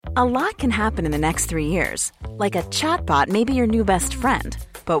A lot can happen in the next 3 years. Like a chatbot may be your new best friend.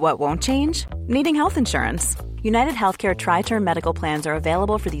 But what won't change? Needing health insurance. United Healthcare Tri-Term Medical Plans are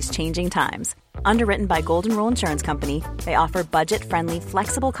available for these changing times. Underwritten by Golden Rule Insurance Company, they offer budget-friendly,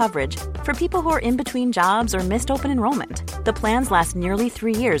 flexible coverage for people who are in between jobs or missed open enrollment. The plans last nearly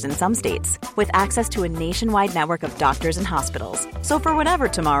 3 years in some states, with access to a nationwide network of doctors and hospitals. So for whatever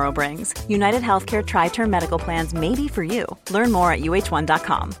tomorrow brings, United Healthcare Tri-Term Medical Plans may be for you. Learn more at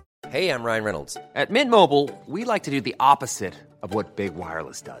uh1.com. Hey, I'm Ryan Reynolds. At Mint Mobile, we like to do the opposite of what Big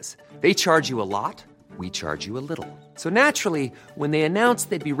Wireless does. They charge you a lot. We charge you a little. So naturally, when they announced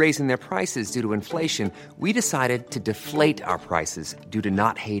they'd be raising their prices due to inflation, we decided to deflate our prices due to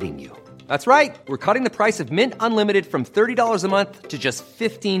not hating you. That's right. We're cutting the price of Mint Unlimited from $30 a month to just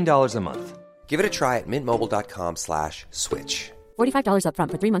 $15 a month. Give it a try at mintmobile.com/switch. $45 up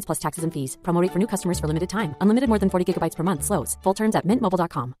front for 3 months plus taxes and fees. Promo rate for new customers for limited time. Unlimited more than 40 gigabytes per month. Slows full terms at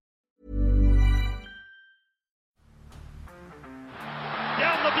mintmobile.com.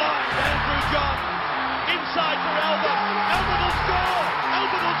 Down the blind, Andrew John. Inside for Albert. Albert will score.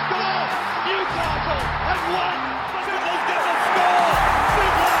 Albert will score. Newcastle have won. Fiddler's going to score.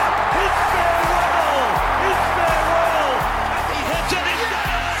 Fiddler, his farewell. His farewell. And he hits it. He's got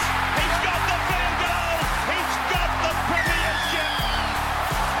it. He's got the field goal. He's got the premiership.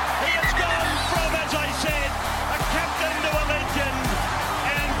 He has gone from, as I said, a captain to a legend.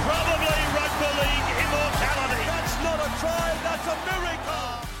 And probably rugby league immortality. That's not a try. That's a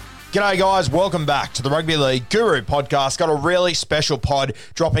miracle. G'day guys, welcome back to the Rugby League Guru podcast. Got a really special pod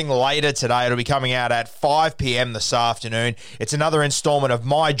dropping later today. It'll be coming out at 5 p.m. this afternoon. It's another installment of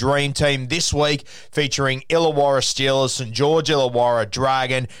My Dream Team this week, featuring Illawarra Steelers, St George Illawarra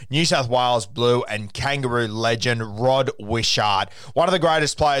Dragon, New South Wales Blue and Kangaroo legend Rod Wishart. One of the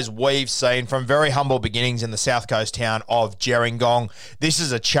greatest players we've seen from very humble beginnings in the south coast town of Gerringong. This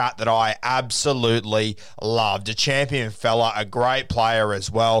is a chat that I absolutely loved. A champion fella, a great player as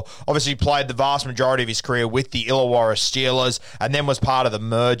well. Obviously played the vast majority of his career with the Illawarra Steelers and then was part of the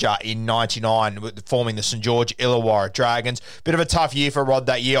merger in 99, forming the St George Illawarra Dragons. Bit of a tough year for Rod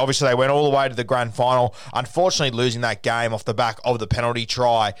that year. Obviously they went all the way to the grand final, unfortunately losing that game off the back of the penalty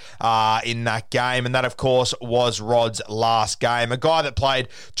try in that game, and that of course was Rod's last game. A guy that played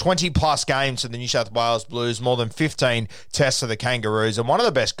 20 plus games for the New South Wales Blues, more than 15 tests for the Kangaroos, and one of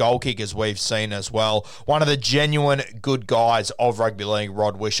the best goal kickers we've seen as well. One of the genuine good guys of rugby league,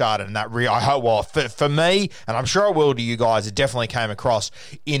 Rod Wishart. And that I hope, well, for me, and I'm sure it will to you guys, it definitely came across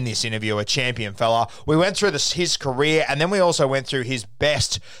in this interview, a champion fella. We went through his career, and then we also went through his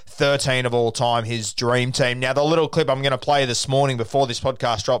best 13 of all time, his dream team. Now, the little clip I'm going to play this morning before this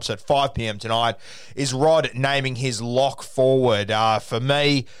podcast drops at 5 p.m. tonight is Rod naming his lock forward. For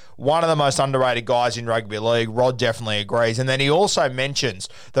me, one of the most underrated guys in rugby league. Rod definitely agrees. And then he also mentions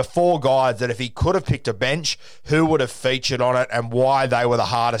the 4 guys that if he could have picked a bench, who would have featured on it and why they were the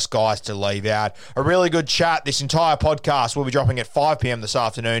hardest guys to leave out. A really good chat. This entire podcast will be dropping at 5 p.m. this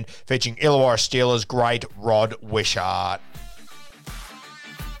afternoon, featuring Illawarra Steelers great Rod Wishart.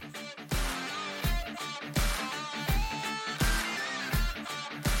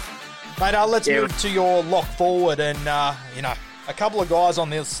 Mate, let's move to your lock forward and, a couple of guys on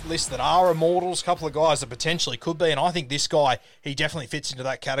this list that are immortals, a couple of guys that potentially could be, and I think this guy, he definitely fits into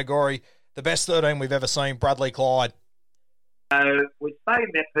that category. The best 13 we've ever seen, Bradley Clyde. We've spoken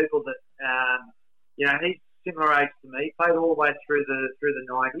about people that, he's similar age to me, played all the way through the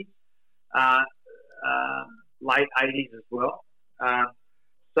 90s, late 80s as well.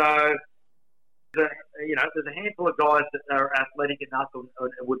 There's a handful of guys that are athletic enough and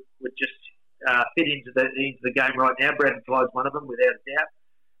would just fit into the game right now. Bradley Clyde's one of them, without a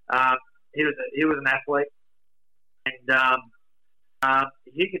doubt. He was an athlete, and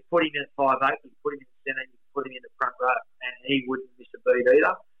you could put him in at 5'8", you could put him in the centre, you could put him in the front row, and he wouldn't miss a beat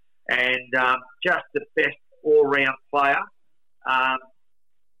either. And just the best all-round player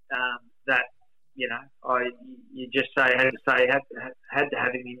that you just had to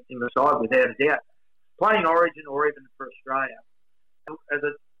have him in the side without a doubt. Playing Origin or even for Australia, as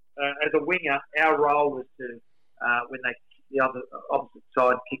a winger, our role was to when the opposite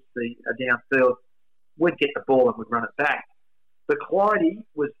side kicks the downfield, we'd get the ball and we'd run it back. But Clydie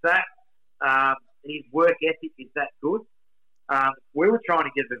was that. His work ethic is that good. We were trying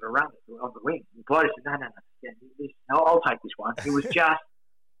to get him a run on the wing. And Clydie said, no, I'll take this one. It was just,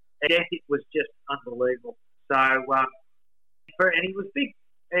 his ethic was just unbelievable. So, and he was big.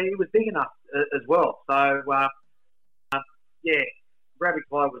 He was big enough as well. So, Bradley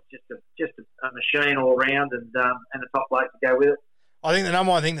Clyde was just a machine all around, and a top bloke to go with it. I think the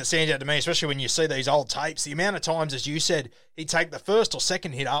number one thing that stands out to me, especially when you see these old tapes, the amount of times, as you said, he'd take the first or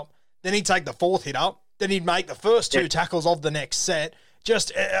second hit up, then he'd take the fourth hit up, then he'd make the first two tackles of the next set.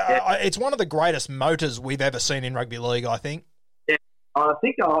 Just, it's one of the greatest motors we've ever seen in rugby league, I think. Yeah, I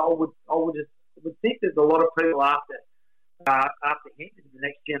think I would think there's a lot of people after him in the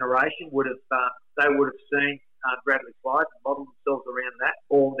next generation would have seen Bradley Clyde and modelled themselves around that,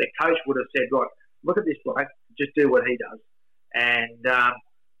 or their coach would have said, right, look at this bloke, just do what he does. And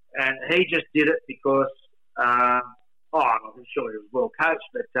he just did it because, I'm sure he was well coached,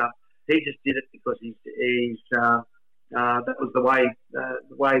 but he just did it because that was the way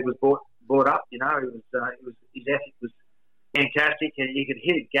he was brought up. You know, his ethic was fantastic, and he could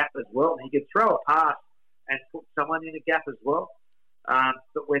hit a gap as well. He could throw a pass and put someone in a gap as well.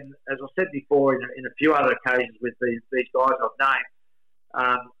 But when, as I said before, in a few other occasions with these guys I've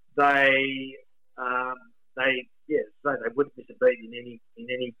named, they wouldn't miss a beat in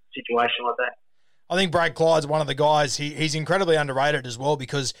any situation like that. I think Brad Clyde's one of the guys, he's incredibly underrated as well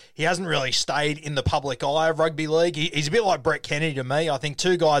because he hasn't really stayed in the public eye of rugby league. He's a bit like Brett Kennedy to me. I think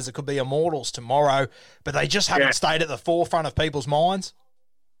two guys that could be immortals tomorrow, but they just haven't stayed at the forefront of people's minds.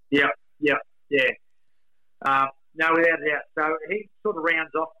 Yeah. No, without a doubt. So he sort of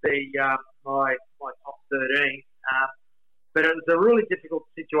rounds off my top 13. But it was a really difficult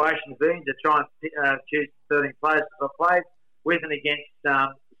situation to be in to try and choose 13 players because I played with and against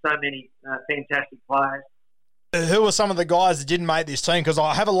so many fantastic players. Who are some of the guys that didn't make this team? Because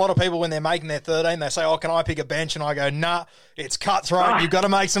I have a lot of people when they're making their 13, they say, can I pick a bench? And I go, nah, it's cutthroat. You've got to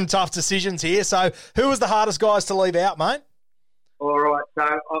make some tough decisions here. So who was the hardest guys to leave out, mate? All right. So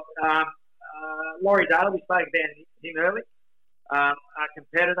Laurie Dale, we spoke about him early, a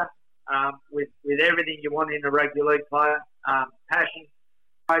competitor with everything you want in a rugby league player, passion,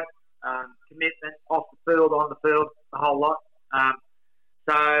 hope, commitment, off the field, on the field, the whole lot.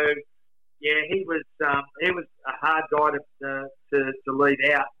 He was a hard guy to leave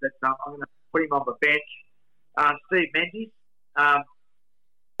out, but I'm going to put him on the bench. Steve Menzies,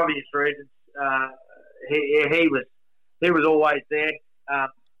 obvious reasons. He was always there.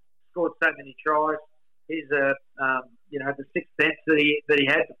 Scored so many tries. He's the sixth sense that he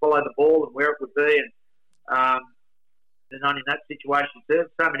had to follow the ball and where it would be, and not in that situation too.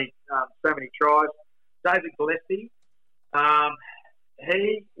 So many tries. David Gillespie.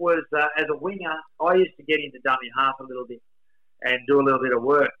 He was, as a winger, I used to get into dummy half a little bit and do a little bit of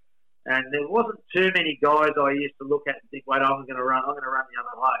work. And there wasn't too many guys I used to look at and think, wait, I'm going to run the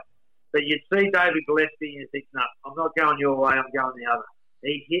other way. But you'd see David Gillespie and you think, no, I'm not going your way, I'm going the other.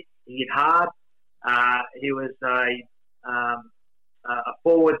 He hit hard. He was a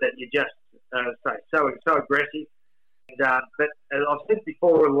forward that you just so aggressive. And, but as I've said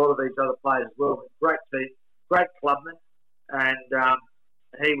before, a lot of these other players as well, great team, great clubman, and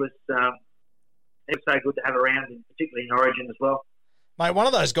he was so good to have around, particularly in Origin as well. Mate, one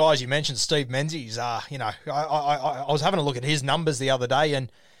of those guys you mentioned, Steve Menzies, I was having a look at his numbers the other day,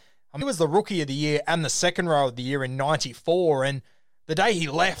 and he was the Rookie of the Year and the Second Row of the Year in 94, and the day he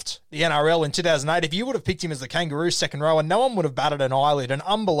left the NRL in 2008, if you would have picked him as the Kangaroos second rower, no one would have batted an eyelid. An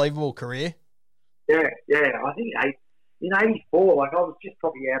unbelievable career. Yeah. I think in 84, I was just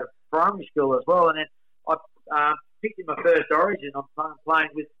probably out of primary school as well, and then I picked him my first Origin. I'm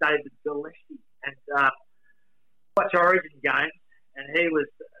playing with David Gillespie and watch Origin games, and he was,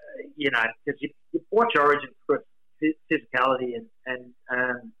 because you watch Origin for physicality and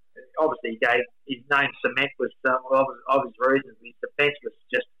obviously he gave his name cement was of his reasons. His defence was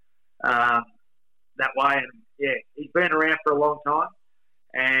just that way, and he's been around for a long time.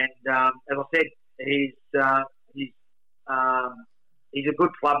 And as I said, he's a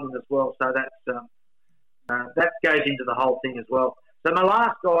good clubman as well. So that goes into the whole thing as well. So my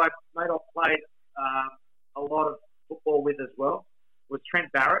last guy, mate, I played a lot of football with as well was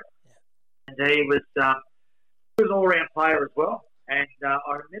Trent Barrett, and he was an all-round player as well. And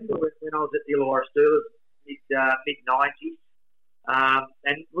I remember when I was at the Illawarra Steelers mid-90s,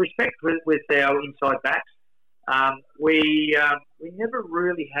 and respect with our inside backs, we never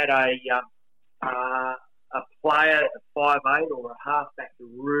really had a player at 5'8" or a halfback to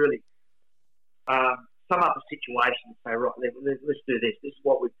really sum up a situation and say, right, let's do this. This is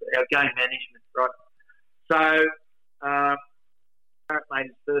what our game management, right? So Barrett made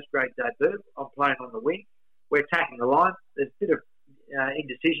his first grade debut. I'm playing on the wing. We're attacking the line. There's a bit of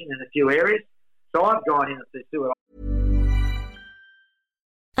indecision in a few areas. So I've gone in and do it.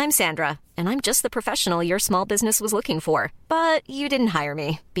 I'm Sandra, and I'm just the professional your small business was looking for. But you didn't hire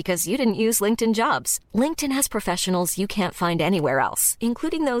me because you didn't use LinkedIn Jobs. LinkedIn has professionals you can't find anywhere else,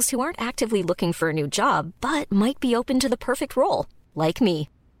 including those who aren't actively looking for a new job, but might be open to the perfect role, like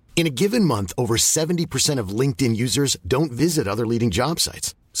me. In a given month, over 70% of LinkedIn users don't visit other leading job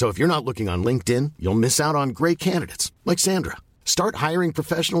sites. So if you're not looking on LinkedIn, you'll miss out on great candidates like Sandra. Start hiring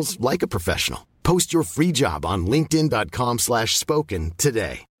professionals like a professional. Post your free job on linkedin.com/spoken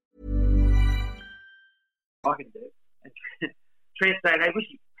today. I can do. And Trent saying, hey,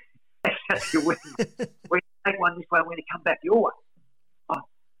 we should win. We take one this way and we're going to come back your way. Oh,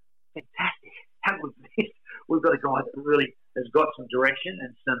 fantastic. How good is this? We've got a guy that really has got some direction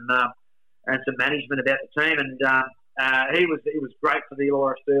and some management about the team. And he was great for the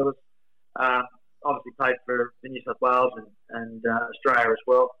Illawarra Steelers. Obviously played for New South Wales and Australia as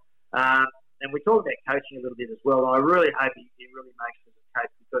well. And we talked about coaching a little bit as well. I really hope he really makes it a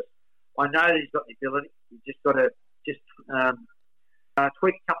coach, because I know that he's got the ability. He's just got to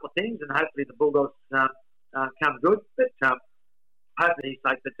tweak a couple of things, and hopefully the Bulldogs come good. But hopefully he's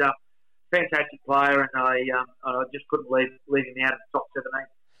safe. But fantastic player, and I just couldn't leave him out of the top 17.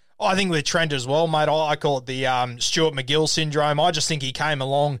 I think with Trent as well, mate, I call it the Stuart McGill syndrome. I just think he came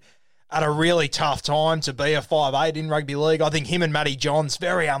along at a really tough time to be a 5'8" in rugby league. I think him and Matty John's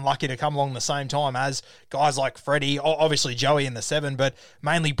very unlucky to come along the same time as guys like Freddie, obviously Joey in the 7, but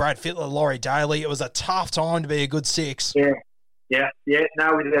mainly Brad Fittler, Laurie Daly. It was a tough time to be a good 6. Yeah,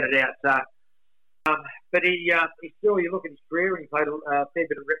 no, without a doubt. But he still, you look at his career, and he played a fair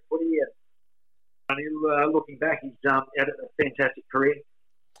bit of rep footy, and looking back, he's had a fantastic career.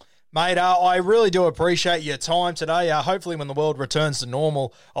 Mate, I really do appreciate your time today. Hopefully when the world returns to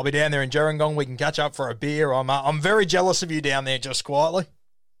normal, I'll be down there in Gerringong. We can catch up for a beer. I'm very jealous of you down there, just quietly.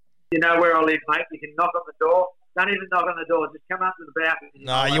 You know where I live, mate. You can knock on the door. Don't even knock on the door. Just come up to the balcony.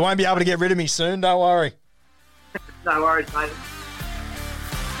 No, you won't be able to get rid of me soon. Don't worry. No worries, mate.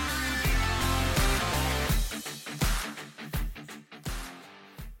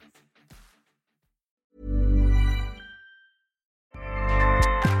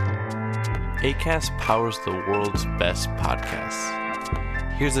 Acast powers the world's best podcasts.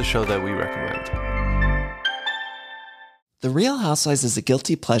 Here's a show that we recommend. The Real Housewives is a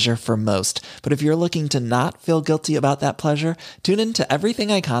guilty pleasure for most, but if you're looking to not feel guilty about that pleasure, tune in to Everything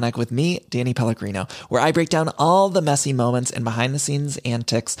Iconic with me, Danny Pellegrino, where I break down all the messy moments and behind-the-scenes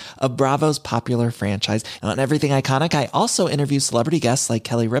antics of Bravo's popular franchise. And on Everything Iconic, I also interview celebrity guests like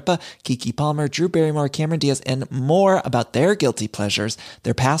Kelly Ripa, Keke Palmer, Drew Barrymore, Cameron Diaz, and more about their guilty pleasures,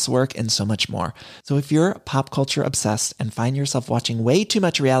 their past work, and so much more. So if you're pop culture obsessed and find yourself watching way too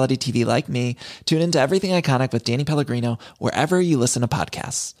much reality TV like me, tune in to Everything Iconic with Danny Pellegrino, wherever you listen to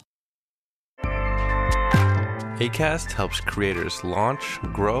podcasts. Acast helps creators launch,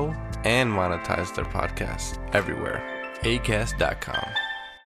 grow, and monetize their podcasts everywhere. Acast.com.